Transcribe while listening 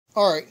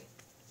Alright,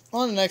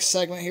 on the next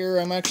segment here,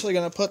 I'm actually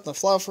going to put the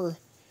fluffer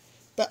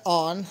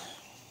on.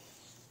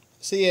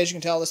 See, as you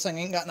can tell, this thing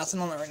ain't got nothing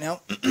on it right now.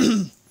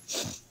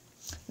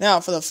 Now,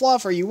 for the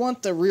fluffer, you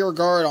want the rear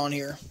guard on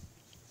here.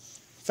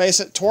 Face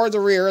it toward the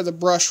rear of the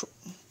brush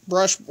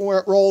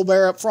roll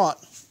bear up front.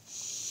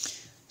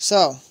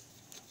 So,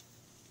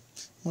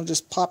 we'll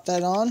just pop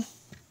that on.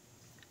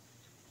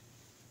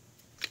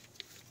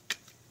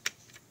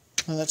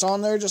 And that's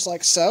on there just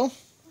like so.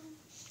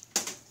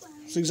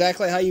 It's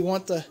exactly how you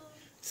want the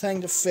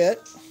thing to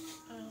fit.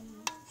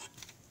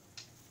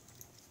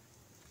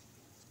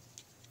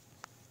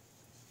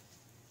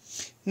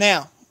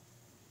 Now,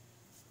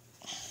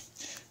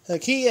 the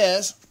key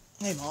is,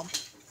 hey Mom,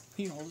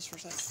 can you hold this for a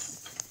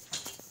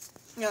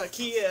second? Now the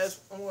key is,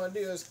 what I'm going to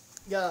do is,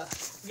 you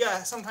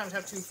gotta sometimes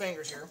have two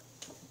fingers here.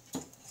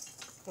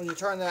 When you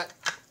turn that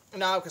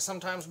knob, because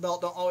sometimes the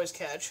belt don't always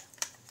catch.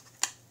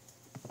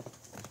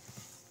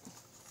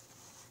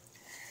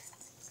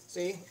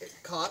 See, it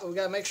caught. We've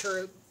got to make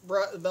sure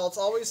the belt's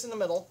always in the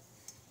middle.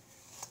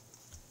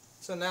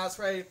 So now it's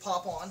ready to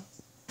pop on.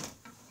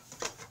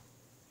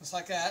 Just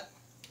like that.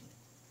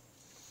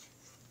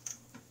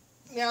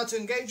 Now to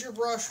engage your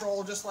brush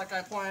roll, just like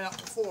I pointed out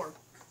before,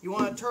 you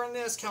want to turn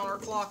this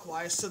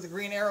counterclockwise so the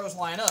green arrows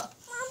line up.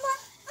 Mama,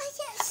 I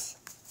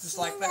just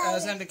like that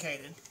as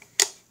indicated.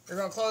 You're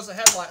going to close the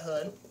headlight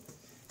hood.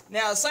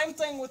 Now the same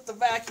thing with the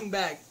vacuum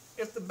bag.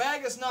 If the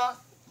bag is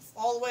not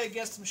all the way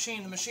against the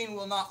machine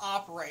will not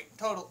operate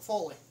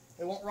fully.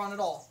 It won't run at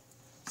all.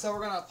 So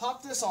we're going to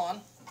pop this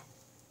on.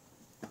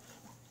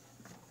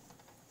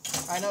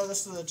 I know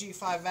this is a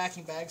G5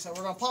 vacuum bag, so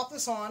we're going to pop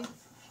this on.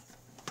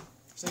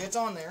 So it's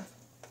on there.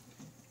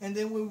 And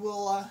then we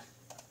will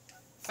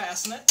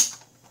fasten it.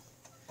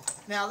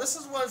 Now this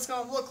is what it's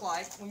going to look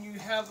like when you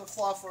have the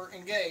fluffer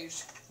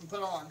engaged and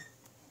put on.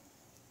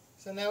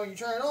 So now when you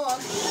turn it on,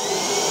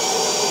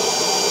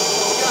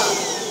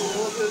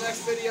 we'll do the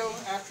next video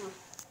after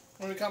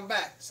when we come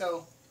back.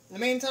 So in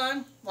the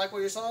meantime, like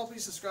what you saw,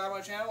 please subscribe to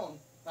my channel and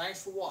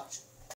thanks for watching.